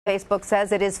Facebook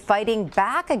says it is fighting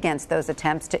back against those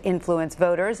attempts to influence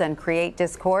voters and create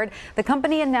discord. The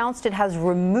company announced it has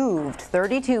removed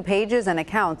 32 pages and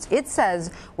accounts it says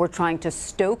were trying to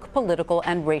stoke political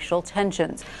and racial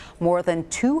tensions. More than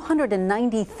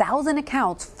 290,000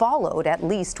 accounts followed at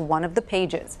least one of the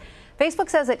pages.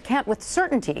 Facebook says it can't with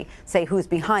certainty say who's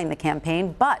behind the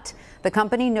campaign, but the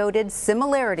company noted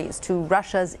similarities to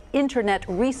Russia's Internet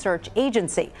Research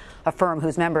Agency, a firm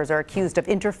whose members are accused of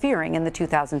interfering in the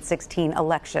 2016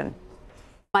 election.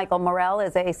 Michael Morell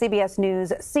is a CBS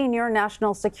News senior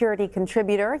national security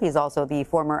contributor. He's also the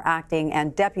former acting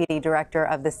and deputy director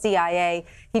of the CIA.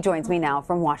 He joins me now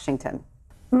from Washington.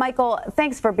 Michael,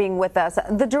 thanks for being with us.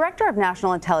 The Director of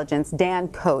National Intelligence, Dan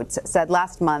Coats, said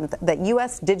last month that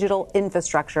U.S. digital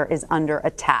infrastructure is under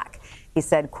attack. He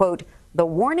said, quote, "The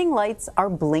warning lights are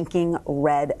blinking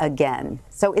red again."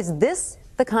 So is this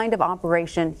the kind of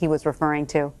operation he was referring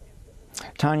to?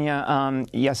 Tanya,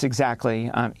 yes,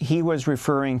 exactly. He was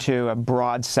referring to a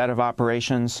broad set of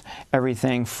operations,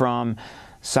 everything from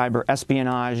cyber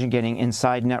espionage, getting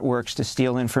inside networks to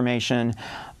steal information,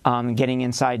 getting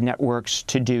inside networks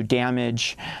to do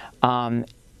damage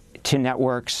to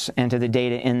networks and to the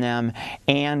data in them,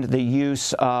 and the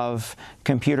use of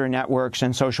computer networks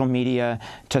and social media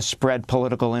to spread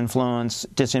political influence,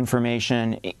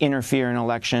 disinformation, interfere in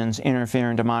elections,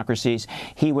 interfere in democracies.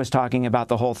 He was talking about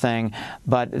the whole thing,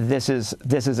 but this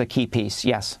is a key piece,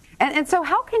 yes. And so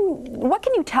what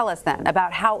can you tell us then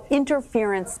about how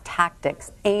interference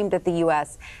tactics aimed at the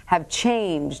U.S. have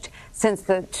changed since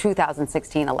the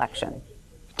 2016 election?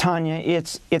 Tanya,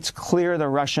 it's clear the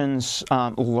Russians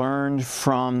learned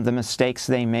from the mistakes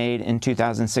they made in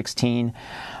 2016.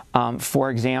 For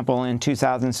example, in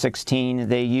 2016,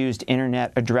 they used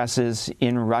internet addresses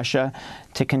in Russia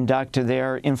to conduct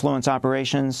their influence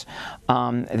operations.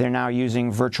 They're now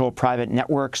using virtual private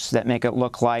networks that make it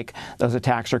look like those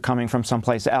attacks are coming from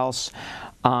someplace else.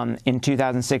 In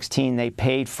 2016, they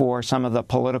paid for some of the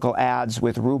political ads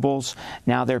with rubles.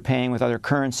 Now they're paying with other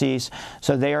currencies.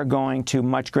 So they are going to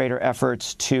much greater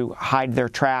efforts to hide their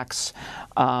tracks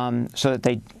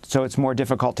so it's more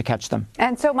difficult to catch them.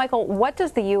 And so, Michael, what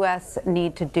does the U.S.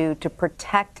 need to do to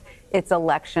protect its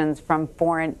elections from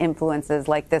foreign influences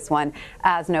like this one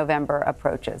as November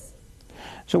approaches?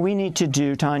 So we need to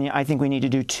do, Tanya, I think we need to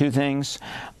do two things.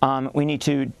 We need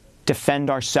to defend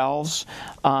ourselves.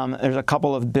 There's a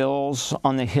couple of bills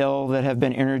on the Hill that have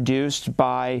been introduced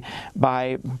by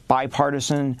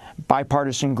bipartisan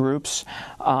groups.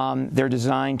 They're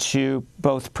designed to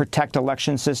both protect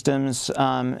election systems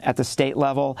at the state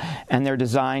level, and they're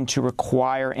designed to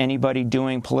require anybody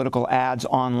doing political ads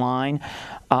online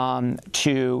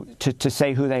to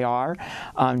say who they are,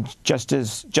 just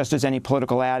as any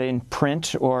political ad in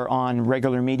print or on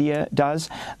regular media does.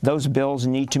 Those bills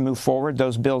need to move forward.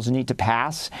 Those bills need to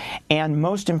pass. And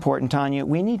most important, Tanya,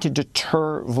 we need to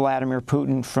deter Vladimir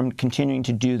Putin from continuing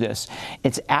to do this.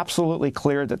 It's absolutely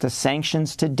clear that the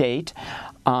sanctions to date,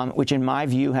 which in my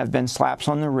view have been slaps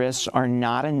on the wrists, are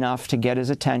not enough to get his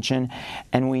attention,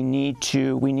 and we need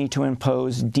to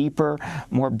impose deeper,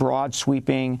 more broad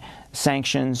sweeping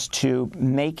sanctions to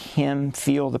make him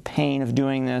feel the pain of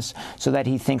doing this so that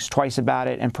he thinks twice about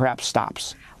it and perhaps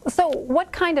stops. So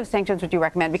what kind of sanctions would you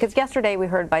recommend? Because yesterday we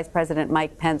heard Vice President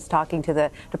Mike Pence talking to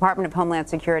the Department of Homeland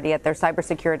Security at their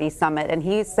cybersecurity summit, and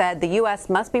he said the U.S.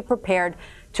 must be prepared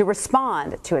to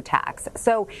respond to attacks.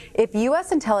 So if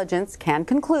U.S. intelligence can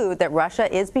conclude that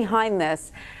Russia is behind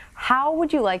this, how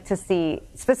would you like to see,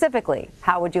 specifically,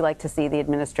 how would you like to see the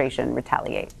administration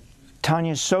retaliate?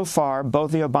 Tanya, so far,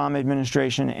 both the Obama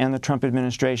administration and the Trump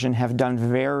administration have done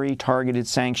very targeted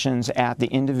sanctions at the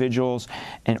individuals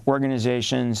and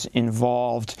organizations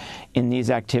involved in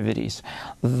these activities.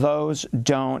 Those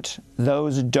don't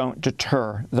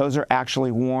deter. Those are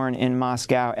actually worn in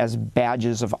Moscow as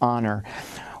badges of honor.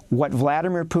 What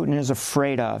Vladimir Putin is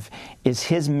afraid of is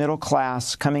his middle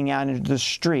class coming out into the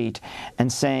street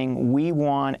and saying, we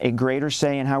want a greater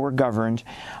say in how we're governed.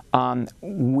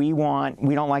 We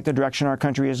don't like the direction our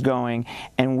country is going,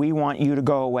 and we want you to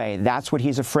go away. That's what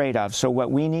he's afraid of. So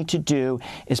what we need to do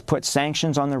is put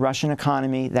sanctions on the Russian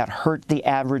economy that hurt the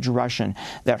average Russian,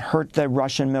 that hurt the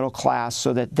Russian middle class,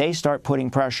 so that they start putting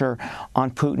pressure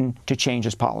on Putin to change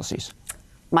his policies.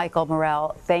 Michael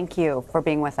Morell, thank you for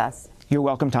being with us. You're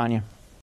welcome, Tanya.